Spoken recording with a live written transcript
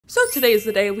So today is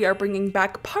the day we are bringing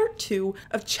back part 2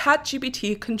 of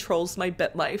ChatGPT controls my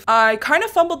BitLife. I kind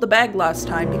of fumbled the bag last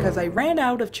time because I ran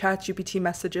out of ChatGPT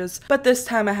messages, but this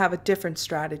time I have a different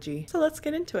strategy. So let's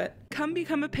get into it. Come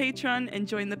become a patron and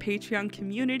join the Patreon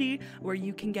community where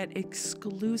you can get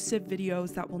exclusive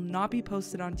videos that will not be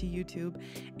posted onto YouTube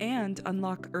and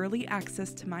unlock early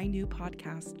access to my new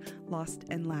podcast, Lost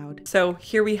and Loud. So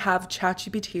here we have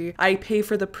ChatGPT. I pay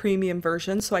for the premium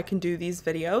version so I can do these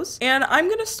videos, and I'm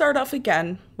gonna start off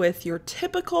again with your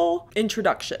typical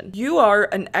introduction. You are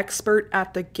an expert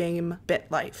at the game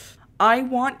BitLife. I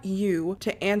want you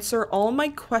to answer all my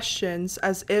questions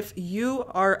as if you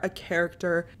are a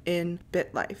character in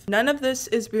BitLife. None of this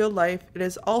is real life. It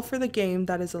is all for the game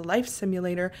that is a life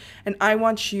simulator, and I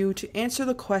want you to answer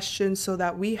the questions so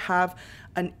that we have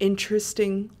an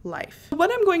interesting life.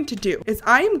 What I'm going to do is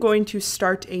I am going to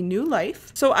start a new life.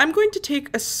 So I'm going to take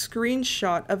a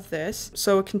screenshot of this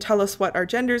so it can tell us what our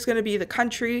gender is going to be, the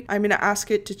country. I'm going to ask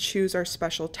it to choose our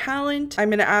special talent. I'm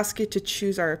going to ask it to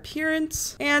choose our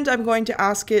appearance, and I'm going to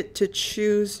ask it to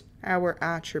choose our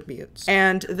attributes.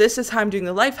 And this is how I'm doing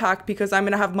the life hack because I'm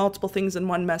going to have multiple things in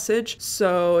one message.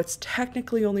 So it's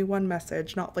technically only one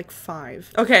message, not like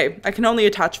 5. Okay, I can only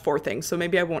attach 4 things, so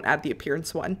maybe I won't add the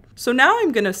appearance one. So now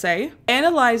I'm going to say,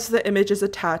 analyze the images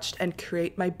attached and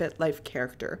create my BitLife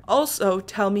character. Also,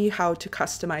 tell me how to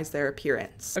customize their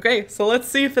appearance. Okay, so let's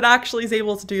see if it actually is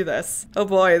able to do this. Oh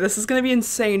boy, this is going to be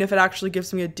insane if it actually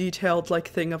gives me a detailed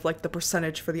thing of the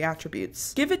percentage for the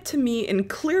attributes. Give it to me in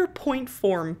clear point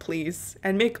form, please.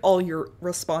 And make all your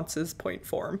responses point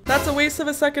form. That's a waste of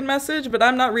a second message, but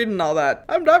I'm not reading all that.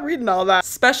 I'm not reading all that.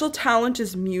 Special talent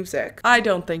is music. I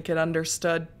don't think it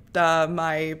understood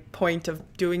my point of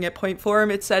doing it point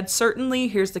form. It said, certainly,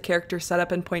 here's the character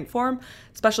setup in point form.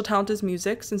 Special talent is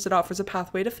music, since it offers a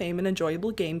pathway to fame and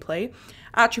enjoyable gameplay.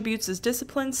 Attributes is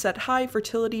discipline, set high,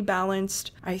 fertility,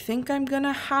 balanced. I think I'm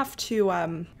gonna have to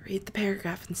read the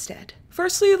paragraph instead.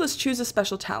 Firstly, let's choose a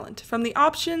special talent. From the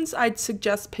options, I'd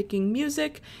suggest picking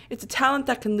music. It's a talent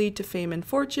that can lead to fame and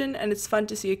fortune, and it's fun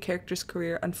to see a character's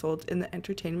career unfold in the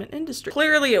entertainment industry.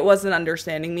 Clearly, it wasn't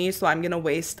understanding me, so I'm gonna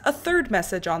waste a 3rd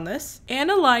message on this.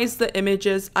 Analyze the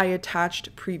images I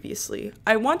attached previously.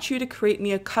 I want you to create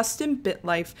me a custom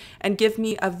BitLife and give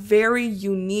me a very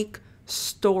unique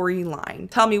storyline.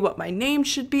 Tell me what my name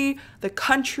should be, the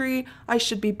country I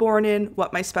should be born in,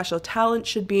 what my special talent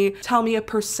should be. Tell me a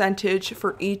percentage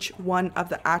for each one of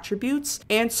the attributes.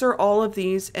 Answer all of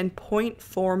these in point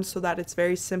form so that it's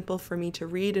very simple for me to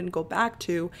read and go back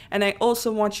to. And I also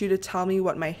want you to tell me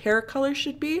what my hair color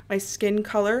should be, my skin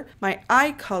color, my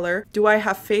eye color. Do I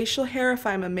have facial hair if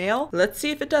I'm a male? Let's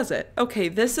see if it does it. Okay,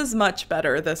 this is much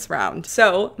better this round.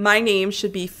 So my name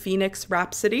should be Phoenix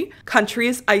Rhapsody. Country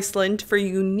is Iceland for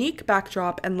unique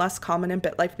backdrop and less common in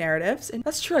BitLife narratives. And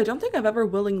that's true, I don't think I've ever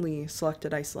willingly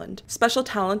selected Iceland. Special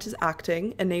talent is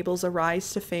acting, enables a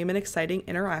rise to fame and exciting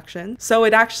interaction. So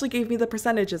it actually gave me the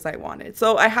percentages I wanted.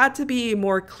 So I had to be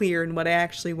more clear in what I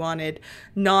actually wanted,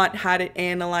 not had it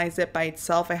analyze it by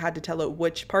itself. I had to tell it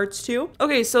which parts to.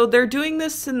 Okay, so they're doing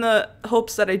this in the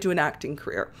hopes that I do an acting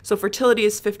career. So fertility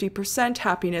is 50%,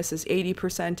 happiness is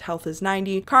 80%, health is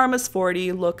 90, karma's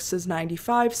 40, looks is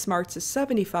 95, smarts is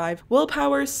 75,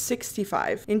 willpower is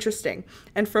 65. Interesting.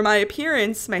 And for my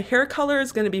appearance, my hair color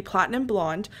is going to be platinum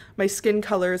blonde, my skin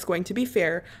color is going to be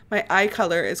fair, my eye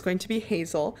color is going to be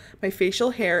hazel, my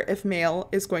facial hair, if male,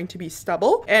 is going to be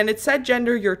stubble, and it said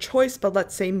gender your choice, but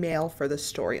let's say male for the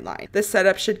storyline. This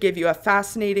setup should give you a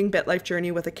fascinating BitLife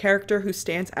journey with a character who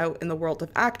stands out in the world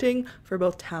of acting for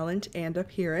both talent and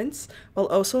appearance, while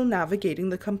also navigating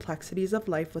the complexities of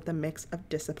life with a mix of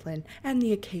discipline and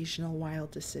the occasional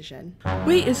wild decision.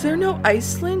 Wait, is there no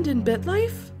Iceland in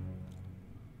BitLife?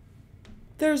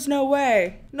 There's no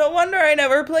way. No wonder I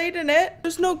never played in it.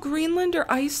 There's no Greenland or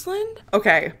Iceland?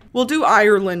 Okay, we'll do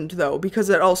Ireland though, because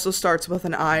it also starts with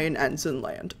an I and ends in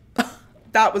land.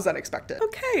 That was unexpected.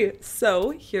 Okay,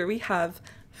 so here we have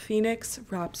Phoenix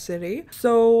Rhapsody.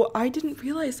 So I didn't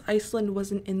realize Iceland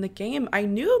wasn't in the game. I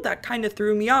knew that kind of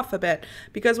threw me off a bit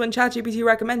because when ChatGPT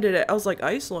recommended it, I was like,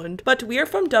 Iceland. But we are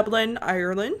from Dublin,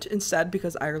 Ireland instead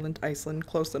because Ireland, Iceland,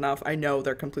 close enough. I know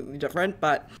they're completely different,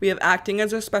 but we have acting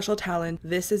as our special talent.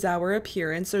 This is our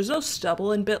appearance. There's no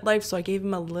stubble in BitLife, so I gave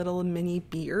him a little mini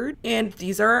beard. And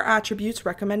these are our attributes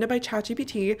recommended by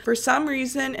ChatGPT. For some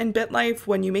reason in BitLife,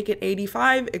 when you make it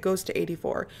 85, it goes to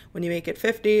 84. When you make it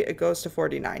 50, it goes to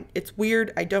 49. 49. It's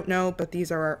weird, I don't know, but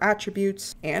these are our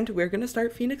attributes, and we're gonna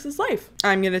start Phoenix's life.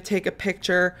 I'm gonna take a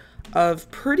picture of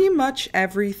pretty much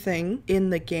everything in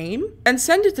the game and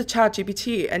send it to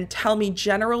ChatGPT and tell me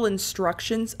general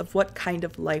instructions of what kind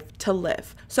of life to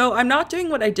live. So I'm not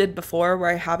doing what I did before where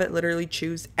I have it literally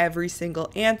choose every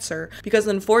single answer, because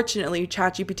unfortunately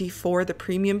ChatGPT for the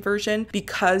premium version,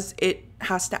 because it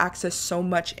has to access so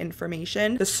much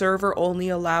information, the server only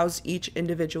allows each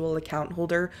individual account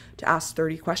holder to ask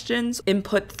 30 questions,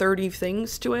 input 30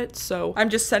 things to it. So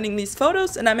I'm just sending these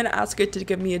photos and I'm going to ask it to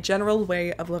give me a general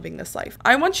way of living this life.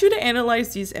 I want you to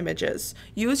analyze these images.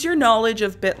 Use your knowledge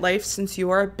of BitLife, since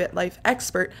you are a BitLife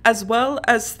expert, as well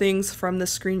as things from the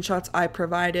screenshots I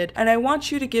provided, and I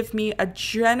want you to give me a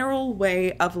general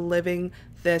way of living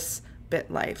this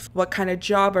BitLife. What kind of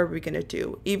job are we going to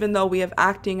do? Even though we have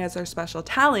acting as our special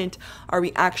talent, are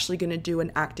we actually going to do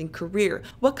an acting career?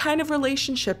 What kind of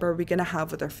relationship are we going to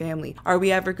have with our family? Are we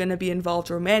ever going to be involved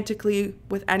romantically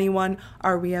with anyone?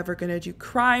 Are we ever going to do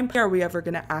crime? Are we ever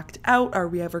going to act out? Are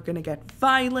we ever going to get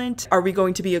violent? Are we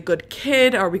going to be a good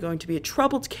kid? Are we going to be a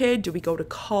troubled kid? Do we go to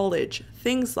college?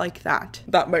 Things like that.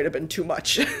 That might have been too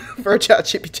much for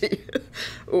ChatGPT.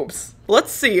 Oops.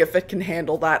 Let's see if it can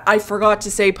handle that. I forgot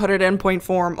to say put it in point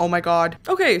form. Oh my god.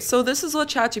 Okay, so this is what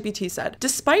ChatGPT said.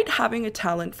 Despite having a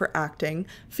talent for acting,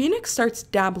 Phoenix starts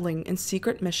dabbling in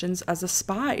secret missions as a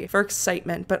spy for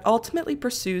excitement, but ultimately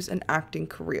pursues an acting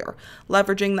career,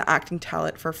 leveraging the acting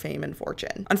talent for fame and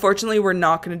fortune. Unfortunately, we're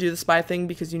not going to do the spy thing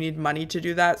because you need money to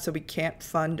do that, so we can't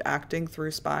fund acting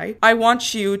through spy. I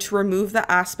want you to remove the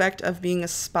aspect of being a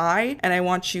spy, and I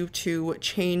want you to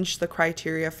change the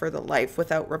criteria for the life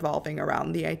without revolving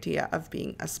around the idea of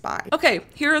being a spy. Okay,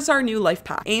 here is our new life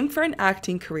path. Aim for an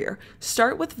acting career.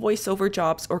 Start with voiceover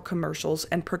jobs or commercials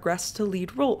and progress to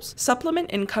lead roles.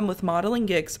 Supplement income with modeling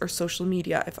gigs or social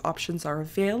media if options are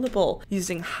available,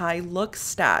 using high look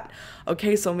stat.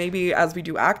 Okay, so maybe as we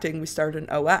do acting, we start an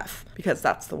OF because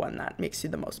that's the one that makes you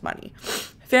the most money.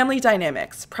 Family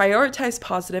dynamics. Prioritize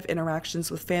positive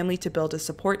interactions with family to build a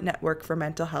support network for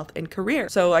mental health and career.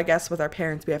 So I guess with our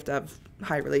parents, we have to have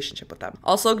high relationship with them.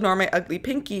 Also ignore my ugly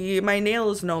pinky. My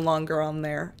nail is no longer on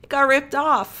there. It got ripped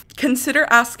off. Consider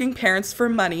asking parents for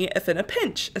money if in a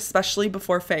pinch, especially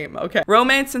before fame. Okay.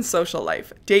 Romance and social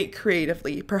life. Date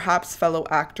creatively, perhaps fellow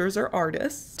actors or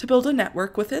artists, to build a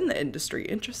network within the industry.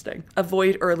 Interesting.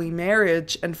 Avoid early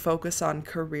marriage and focus on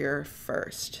career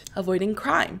first. Avoiding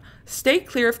crime. Stay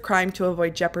clear of crime to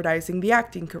avoid jeopardizing the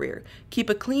acting career.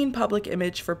 Keep a clean public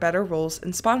image for better roles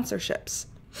and sponsorships.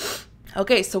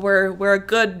 Okay, so we're a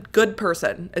good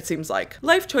person, it seems like.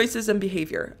 Life choices and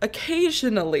behavior.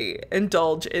 Occasionally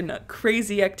indulge in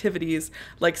crazy activities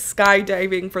like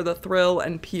skydiving for the thrill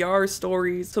and PR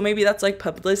stories. So maybe that's like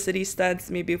publicity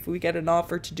stunts. Maybe if we get an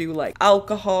offer to do like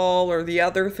alcohol or the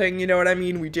other thing, you know what I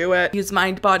mean? We do it. Use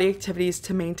mind-body activities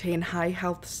to maintain high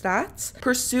health stats.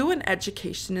 Pursue an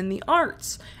education in the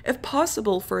arts, if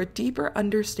possible, for a deeper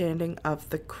understanding of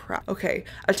the craft. Okay,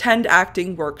 attend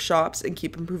acting workshops and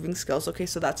keep improving skills. Okay,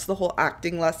 so that's the whole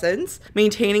acting lessons.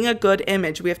 Maintaining a good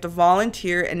image. We have to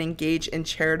volunteer and engage in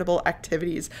charitable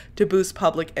activities to boost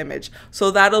public image.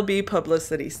 So that'll be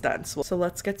publicity stunts. So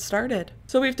let's get started.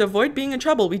 So we have to avoid being in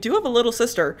trouble. We do have a little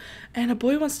sister and a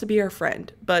boy wants to be our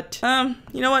friend. But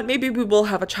you know what? Maybe we will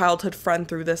have a childhood friend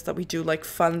through this that we do like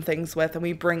fun things with and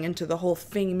we bring into the whole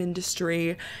fame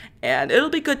industry, and it'll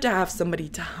be good to have somebody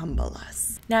to humble us.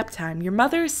 Nap time. Your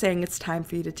mother is saying it's time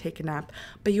for you to take a nap,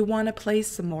 but you want to play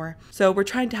some more. So we're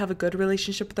trying to have a good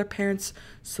relationship with our parents,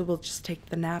 so we'll just take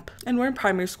the nap. And we're in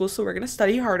primary school, so we're going to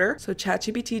study harder. So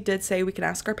ChatGPT did say we can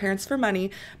ask our parents for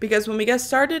money, because when we get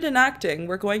started in acting,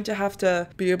 we're going to have to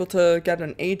be able to get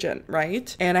an agent,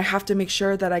 right? And I have to make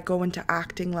sure that I go into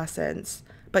acting lessons.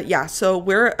 But yeah, so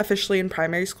we're officially in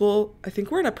primary school. I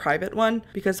think we're in a private one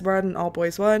because we're at an all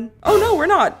boys one. Oh no, we're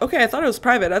not. Okay, I thought it was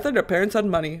private. I thought our parents had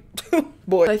money.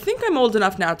 Boy. I think I'm old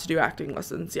enough now to do acting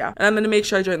lessons, yeah. And I'm gonna make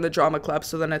sure I join the drama club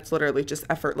so then it's literally just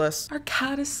effortless. Our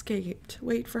cat escaped.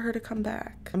 Wait for her to come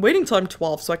back. I'm waiting till I'm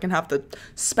 12 so I can have the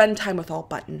spend time with all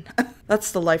button.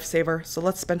 That's the lifesaver. So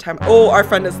let's spend time. Oh, our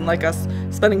friend doesn't like us.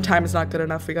 Spending time is not good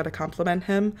enough. We gotta compliment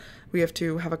him. We have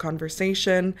to have a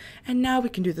conversation. And now we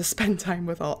can do the spend time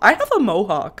with all. I have a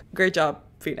mohawk. Great job,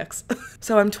 Phoenix.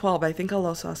 So I'm 12. I think I'll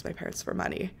also ask my parents for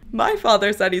money. My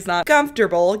father said he's not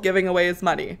comfortable giving away his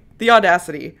money. The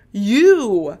audacity.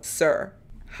 You, sir,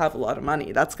 have a lot of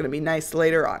money. That's going to be nice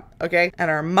later on, okay?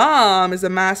 And our mom is a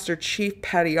Master Chief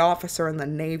Petty Officer in the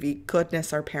Navy.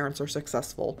 Goodness, our parents are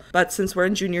successful. But since we're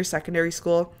in junior secondary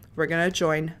school, we're going to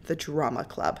join the drama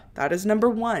club. That is number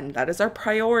one. That is our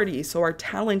priority so our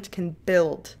talent can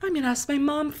build. I'm going to ask my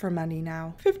mom for money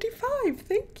now. 55,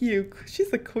 thank you.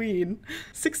 She's a queen.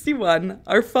 61,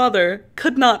 our father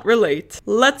could not relate.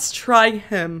 Let's try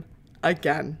him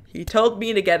again. He told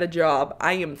me to get a job.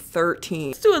 I am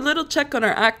 13. Let's do a little check on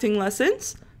our acting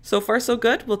lessons. So far, so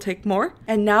good. We'll take more.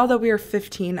 And now that we are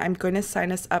 15, I'm going to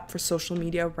sign us up for social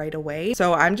media right away.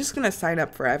 So I'm just going to sign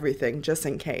up for everything just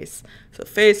in case. So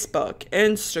Facebook,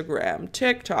 Instagram,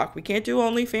 TikTok. We can't do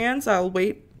OnlyFans. I'll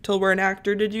wait till we're an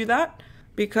actor to do that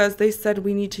because they said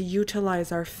we need to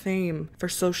utilize our fame for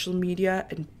social media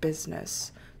and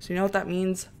business. So you know what that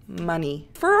means? Money.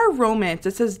 For our romance,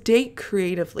 it says date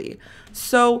creatively.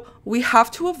 So we have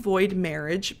to avoid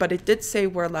marriage, but it did say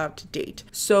we're allowed to date.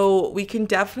 So we can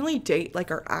definitely date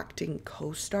like our acting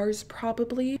co-stars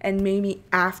probably. And maybe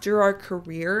after our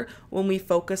career, when we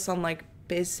focus on like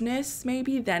business,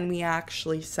 maybe then we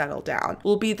actually settle down.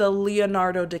 We'll be the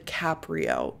Leonardo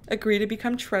DiCaprio. Agree to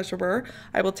become treasurer.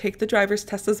 I will take the driver's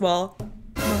test as well.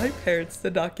 My parents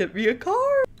did not get me a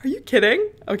car. Are you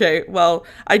kidding? Okay, well,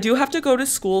 I do have to go to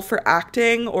school for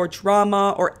acting or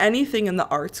drama or anything in the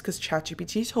arts because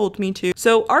ChatGPT told me to.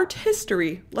 So art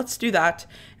history, let's do that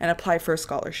and apply for a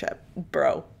scholarship.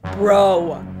 Bro,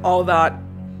 all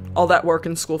that work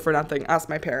in school for nothing. Ask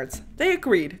my parents. They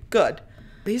agreed. Good.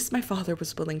 At least my father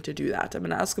was willing to do that. I'm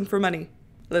gonna ask him for money.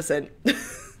 Listen.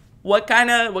 What kind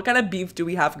of beef do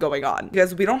we have going on?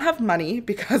 Because we don't have money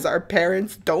because our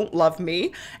parents don't love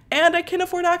me and I can't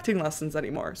afford acting lessons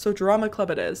anymore. So drama club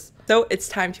it is. So it's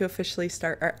time to officially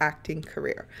start our acting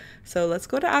career. So let's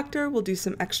go to actor. We'll do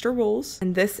some extra roles.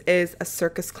 And this is a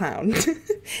circus clown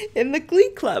in the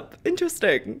Glee Club.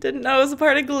 Interesting. Didn't know it was a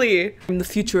part of Glee. I'm the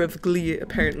future of Glee,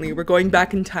 apparently. We're going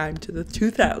back in time to the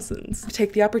 2000s.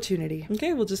 Take the opportunity.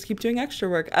 Okay, we'll just keep doing extra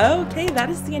work. Okay,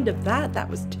 that is the end of that. That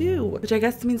was 2. Which I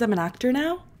guess means I'm an actor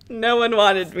now? No one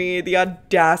wanted me. The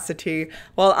audacity.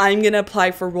 Well, I'm gonna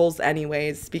apply for roles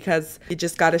anyways because you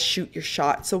just gotta shoot your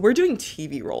shot. So we're doing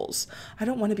TV roles. I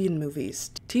don't want to be in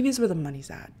movies. TV's where the money's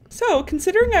at. So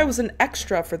considering I was an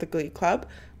extra for the Glee Club,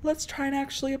 let's try and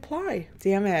actually apply.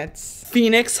 Damn it.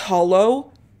 Phoenix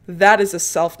Hollow? That is a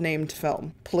self-named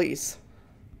film. Please.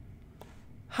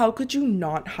 How could you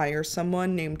not hire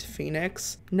someone named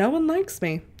Phoenix? No one likes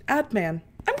me. Ad man.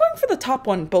 I'm going for the top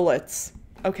 1, bullets.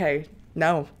 Okay,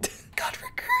 no. Got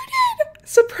recruited!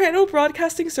 Soprano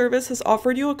Broadcasting Service has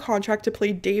offered you a contract to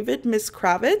play David Miss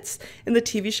Kravitz in the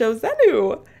TV show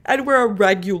Xenu. And we're a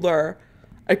regular.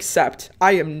 Except,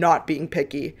 I am not being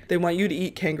picky. They want you to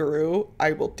eat kangaroo.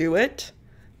 I will do it,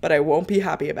 but I won't be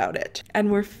happy about it.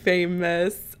 And we're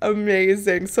famous.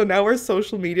 Amazing. So now our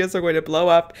social medias are going to blow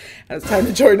up and it's time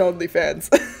to join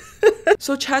OnlyFans.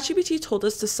 So ChatGPT told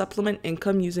us to supplement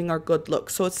income using our good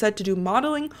looks. So it said to do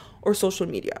modeling or social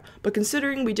media. But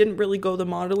considering we didn't really go the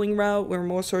modeling route, we're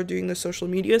more so doing the social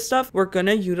media stuff, we're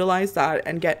gonna utilize that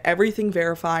and get everything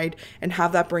verified and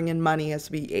have that bring in money as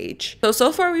we age.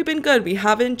 So far we've been good. We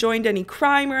haven't joined any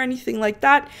crime or anything like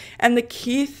that. And the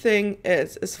key thing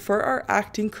is for our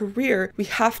acting career, we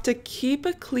have to keep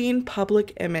a clean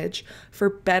public image for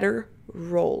better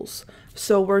roles.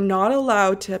 So we're not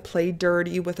allowed to play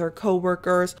dirty with our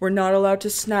coworkers. We're not allowed to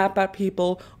snap at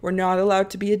people. We're not allowed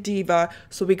to be a diva.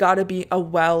 So we gotta be a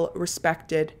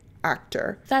well-respected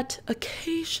actor that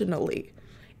occasionally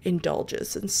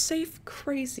indulges in safe,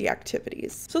 crazy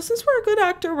activities. So since we're a good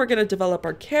actor, we're gonna develop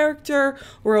our character.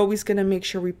 We're always gonna make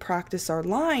sure we practice our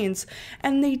lines.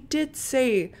 And they did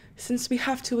say, since we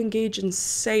have to engage in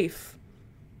safe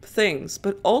things,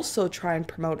 but also try and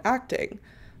promote acting,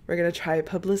 we're gonna try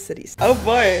publicity. Oh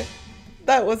boy,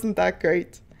 that wasn't that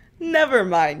great. Never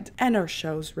mind. And our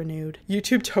show's renewed.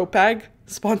 YouTube tote bag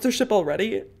sponsorship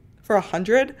already for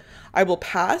 100. I will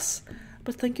pass,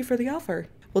 but thank you for the offer.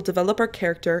 We'll develop our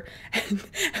character and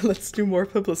let's do more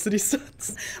publicity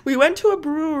stunts. We went to a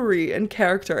brewery in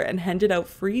character and handed out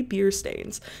free beer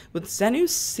stains with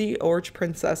Xenu's Sea Orange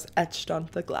Princess etched on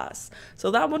the glass.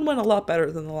 So that one went a lot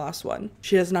better than the last one.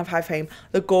 She doesn't have high fame.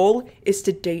 The goal is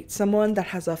to date someone that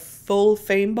has a full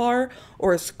fame bar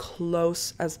or as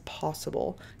close as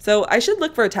possible. So I should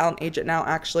look for a talent agent now,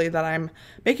 actually, that I'm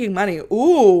making money.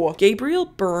 Ooh, Gabriel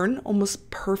Byrne, almost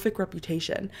perfect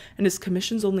reputation, and his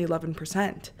commission's only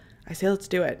 11%. I say let's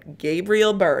do it.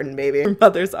 Gabriel Byrne, baby. Your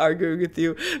mother's arguing with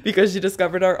you because she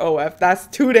discovered our OF. That's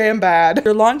too damn bad.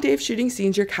 Your long day of shooting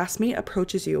scenes, your castmate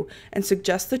approaches you and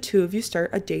suggests the two of you start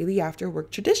a daily after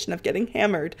work tradition of getting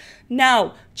hammered.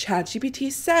 Now,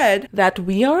 ChatGPT said that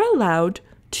we are allowed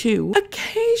to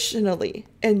occasionally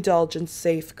indulge in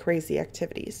safe, crazy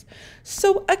activities.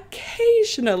 So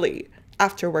occasionally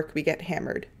after work we get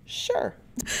hammered. Sure.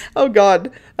 Oh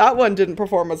god, that one didn't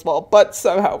perform as well, but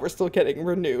somehow we're still getting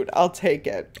renewed. I'll take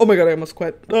it. Oh my god, I almost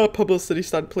quit. Publicity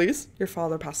stunt, please. Your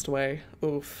father passed away.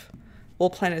 Oof. We'll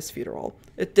plan his funeral.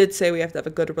 It did say we have to have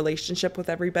a good relationship with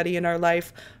everybody in our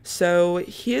life, so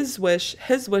his wish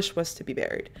was to be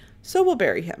buried. So we'll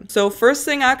bury him. So first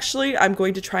thing, actually, I'm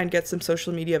going to try and get some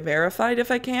social media verified if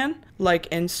I can. Like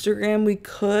Instagram, we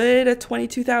could at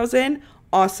 22,000.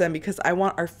 Awesome, because I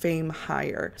want our fame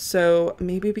higher. So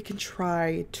maybe we can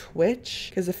try Twitch,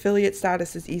 because affiliate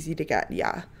status is easy to get.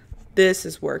 Yeah, this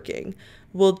is working.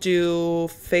 We'll do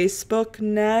Facebook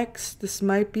next. This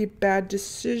might be a bad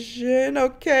decision.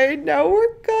 Okay, now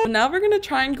we're good. Now we're gonna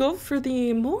try and go for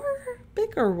the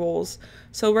bigger roles.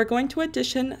 So we're going to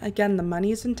audition. Again, the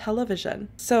money's in television.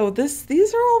 So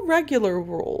these are all regular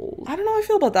roles. I don't know how I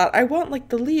feel about that. I want like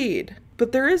the lead,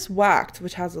 but there is Whacked,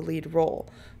 which has a lead role,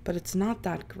 but it's not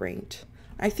that great.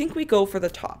 I think we go for the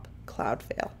top,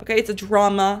 Cloudvale. Okay, it's a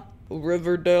drama,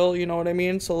 Riverdale, you know what I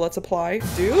mean? So let's apply.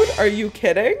 Dude, are you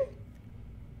kidding?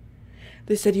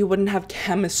 They said you wouldn't have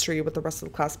chemistry with the rest of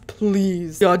the class.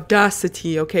 Please. The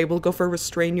audacity. Okay, we'll go for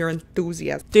restrain your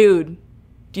enthusiasm. Dude,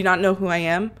 do you not know who I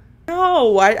am?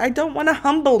 No, I don't want to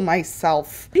humble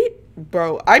myself.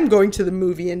 Bro, I'm going to the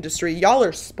movie industry. Y'all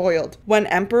are spoiled. When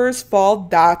Emperors Fall,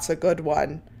 that's a good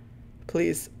one.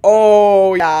 Please.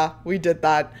 Oh, yeah, we did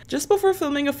that. Just before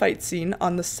filming a fight scene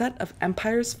on the set of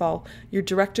Empire's Fall, your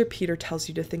director Peter tells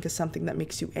you to think of something that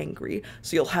makes you angry,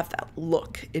 so you'll have that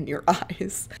look in your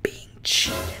eyes. Being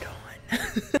cheated on.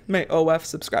 My OF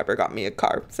subscriber got me a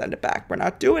car. Send it back. We're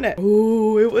not doing it.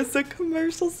 Oh, it was a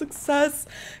commercial success.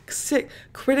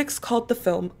 Critics called the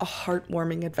film a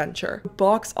heartwarming adventure.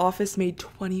 Box office made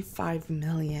 25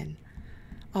 million.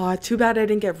 Aw, too bad I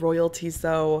didn't get royalties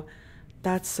though.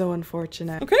 That's so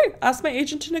unfortunate. Okay, asked my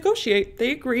agent to negotiate.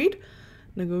 They agreed.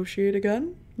 Negotiate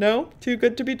again? No? Too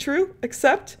good to be true?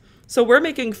 Accept? So we're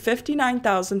making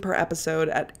 $59,000 per episode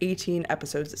at 18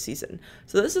 episodes a season.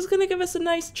 So this is gonna give us a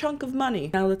nice chunk of money.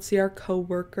 Now let's see our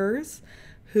co-workers.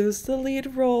 Who's the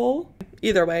lead role?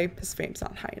 Either way, his fame's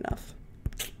not high enough.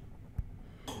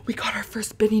 We got our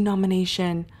first Biddy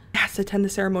nomination. Yes, attend the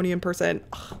ceremony in person.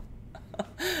 Ugh.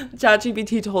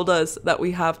 ChatGPT told us that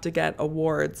we have to get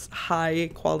awards, high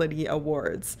quality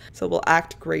awards. So we'll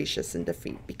act gracious in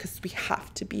defeat because we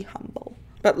have to be humble.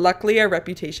 But luckily our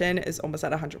reputation is almost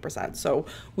at 100%. So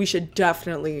we should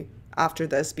definitely, after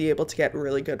this, be able to get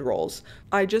really good roles.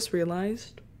 I just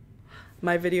realized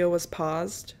my video was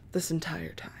paused this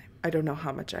entire time. I don't know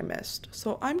how much I missed.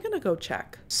 So I'm gonna go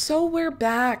check. So we're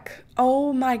back.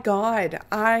 Oh my God,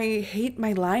 I hate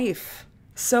my life.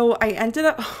 So I ended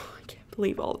up,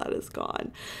 believe all that is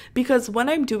gone, because when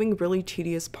I'm doing really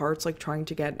tedious parts like trying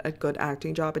to get a good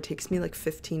acting job, it takes me like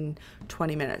 15-20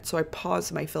 minutes. So I pause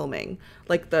my filming,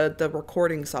 like the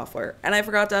recording software, and I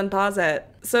forgot to unpause it.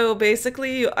 So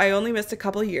basically I only missed a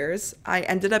couple years. I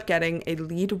ended up getting a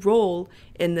lead role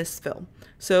in this film.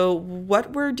 So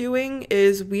what we're doing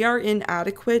is we are in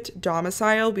Adequate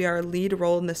Domicile. We are a lead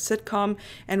role in the sitcom,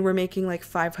 and we're making like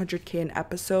 500K an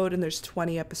episode, and there's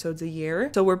 20 episodes a year.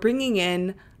 So we're bringing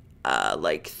in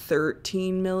like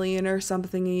 13 million or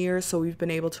something a year. So we've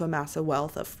been able to amass a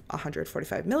wealth of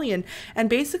 145 million. And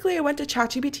basically I went to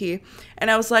ChatGPT and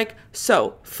I was like,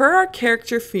 so for our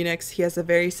character Phoenix, he has a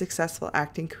very successful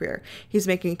acting career. He's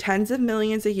making tens of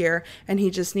millions a year and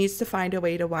he just needs to find a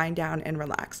way to wind down and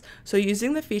relax. So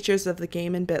using the features of the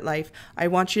game in BitLife, I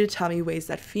want you to tell me ways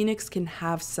that Phoenix can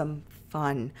have some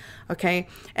fun. Okay,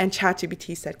 and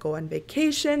ChatGPT said go on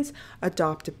vacations,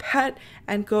 adopt a pet,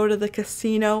 and go to the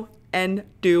casino and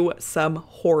do some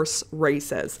horse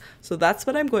races. So that's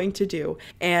what I'm going to do.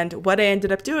 And what I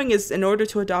ended up doing is, in order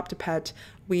to adopt a pet,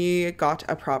 we got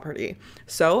a property.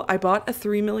 So I bought a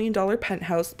 $3 million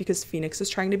penthouse because Phoenix is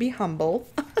trying to be humble.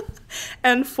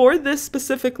 And for this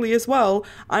specifically as well,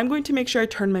 I'm going to make sure I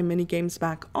turn my mini games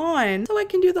back on so I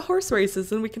can do the horse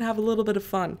races and we can have a little bit of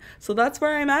fun. So that's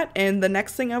where I'm at. And the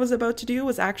next thing I was about to do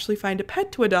was actually find a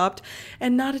pet to adopt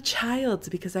and not a child,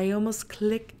 because I almost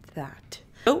clicked that.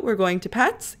 So we're going to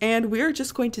pets and we're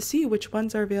just going to see which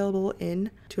ones are available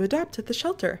in to adopt at the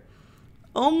shelter.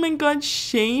 Oh my God,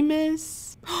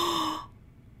 Seamus.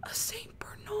 A Saint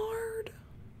Bernard.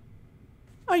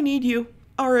 I need you.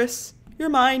 Aris, you're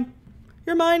mine.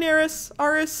 You're mine, Aris.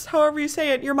 Aris, however you say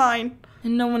it, you're mine.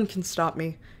 And no one can stop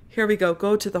me. Here we go.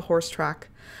 Go to the horse track.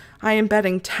 I am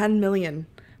betting 10 million.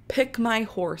 Pick my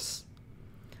horse.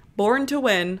 Born to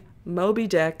Win, Moby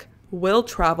Dick, Will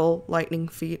Travel, Lightning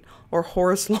Feet, or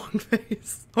Horace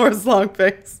Longface. Horace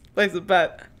Longface. Place a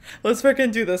bet. Let's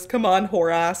freaking do this. Come on,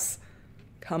 Horace.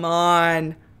 Come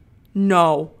on.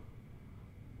 No.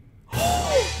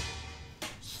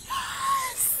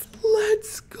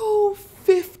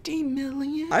 50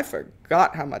 million? I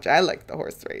forgot how much I like the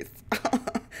horse race.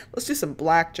 Let's do some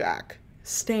blackjack.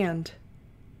 Stand.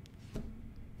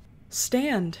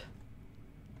 Stand.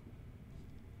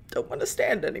 Don't want to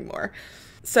stand anymore.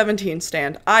 17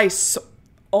 stand.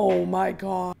 Oh my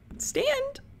god.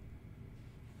 Stand.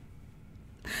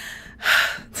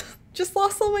 Just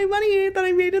lost all my money that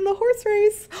I made in the horse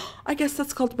race. I guess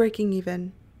that's called breaking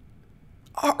even.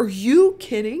 Are you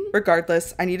kidding?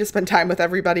 Regardless, I need to spend time with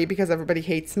everybody because everybody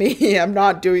hates me. I'm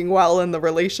not doing well in the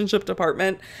relationship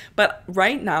department. But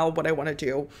right now, what I want to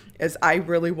do is I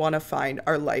really want to find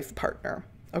our life partner.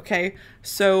 Okay,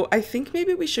 so I think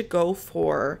maybe we should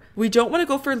we don't want to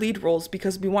go for lead roles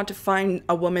because we want to find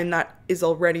a woman that is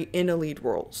already in a lead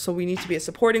role. So we need to be a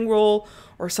supporting role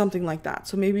or something like that.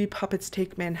 So maybe Puppets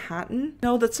Take Manhattan.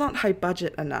 No, that's not high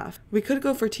budget enough. We could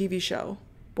go for TV show.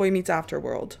 Boy Meets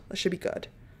Afterworld. That should be good.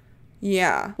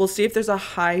 Yeah, we'll see if there's a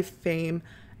high fame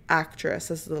actress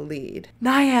as the lead.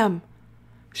 Niam.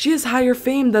 She has higher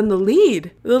fame than the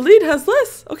lead. The lead has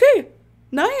less. Okay,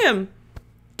 Niam.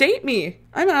 Date me.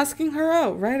 I'm asking her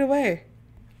out right away.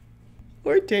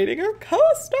 We're dating our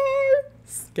co-star.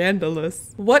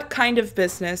 Scandalous. What kind of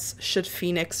business should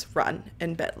Phoenix run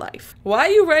in BitLife? Why are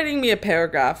you writing me a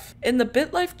paragraph? In the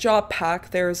BitLife job pack,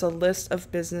 there is a list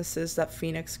of businesses that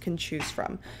Phoenix can choose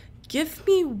from. Give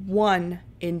me one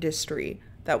industry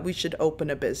that we should open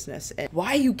a business in.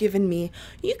 Why are you giving me,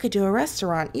 you could do a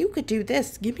restaurant, you could do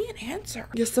this. Give me an answer.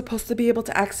 You're supposed to be able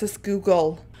to access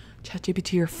Google.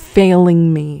 ChatGPT, you're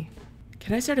failing me.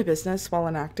 Can I start a business while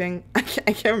enacting? I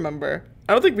can't remember.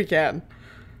 I don't think we can.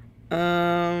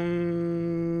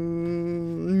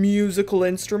 Musical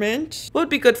instrument. What would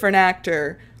be good for an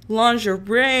actor?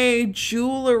 Lingerie,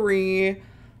 jewelry,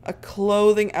 a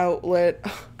clothing outlet,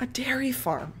 a dairy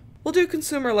farm. We'll do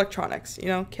consumer electronics, you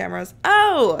know, cameras.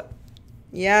 Oh,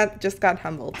 yeah, just got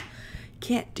humbled.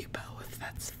 Can't do both,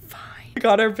 that's fine. We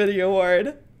got our video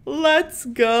award. Let's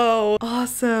go.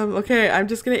 Awesome. Okay, I'm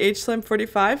just gonna age slam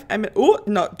 45. Oh,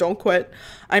 no, don't quit.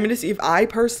 I'm gonna see if I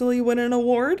personally win an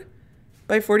award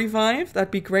by 45. That'd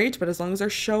be great, but as long as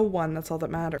our show won, that's all that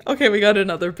matters. Okay, we got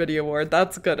another video award.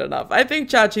 That's good enough. I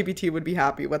think ChatGPT would be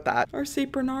happy with that. Our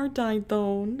Saint Bernard died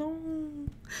though. No.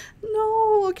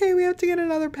 No. Okay, we have to get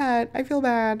another pet. I feel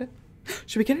bad.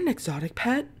 Should we get an exotic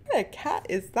pet? What a cat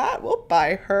is that? We'll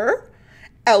buy her.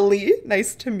 Ellie,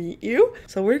 nice to meet you.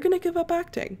 So we're gonna give up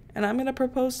acting and I'm gonna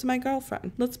propose to my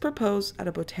girlfriend. Let's propose at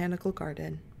a botanical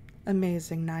garden.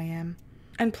 Amazing, Niam.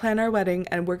 And plan our wedding,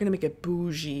 and we're gonna make it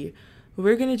bougie.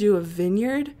 We're gonna do a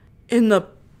vineyard in the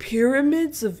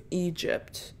pyramids of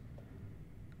Egypt.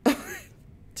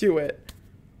 Do it.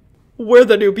 We're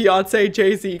the new Beyonce,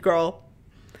 Jay-Z, girl.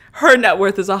 Her net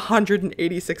worth is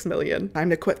 186 million. Time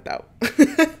to quit though.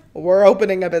 We're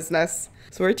opening a business.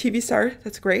 So we're a TV star,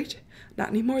 that's great. Not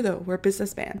anymore though, we're a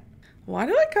businessman. Why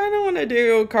do I kind of want to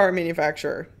do car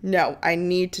manufacturer? No, I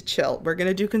need to chill. We're going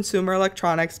to do consumer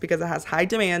electronics because it has high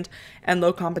demand and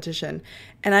low competition.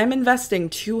 And I'm investing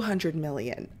 200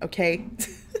 million, okay?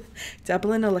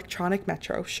 Dublin Electronic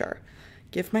Metro, sure.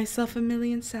 Give myself $1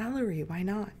 million salary, why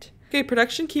not? Okay,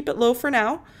 production, keep it low for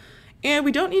now. And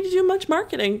we don't need to do much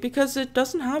marketing because it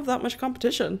doesn't have that much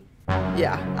competition.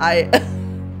 Yeah,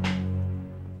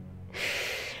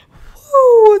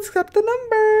 Except the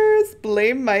numbers.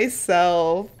 Blame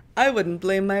myself. I wouldn't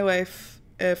blame my wife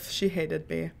if she hated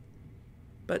me,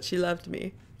 but she loved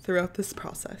me throughout this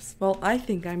process. Well, I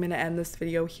think I'm gonna end this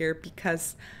video here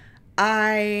because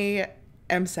I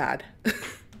am sad.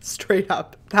 Straight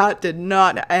up. That did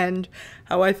not end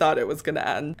how I thought it was gonna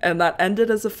end. And that ended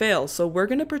as a fail. So we're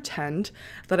gonna pretend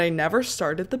that I never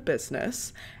started the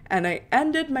business and I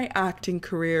ended my acting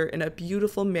career in a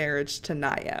beautiful marriage to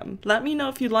Niam. Let me know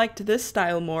if you liked this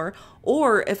style more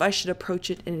or if I should approach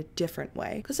it in a different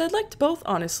way. Because I liked both,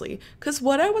 honestly. Because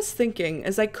what I was thinking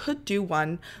is I could do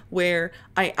one where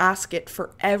I ask it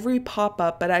for every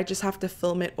pop-up, but I just have to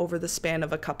film it over the span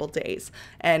of a couple days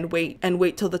and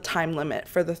wait till the time limit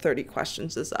for the 30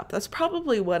 questions is up. That's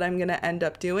probably what I'm gonna end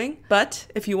up doing. But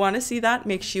if you want to see that,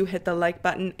 make sure you hit the like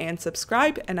button and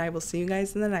subscribe, and I will see you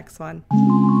guys in the next one.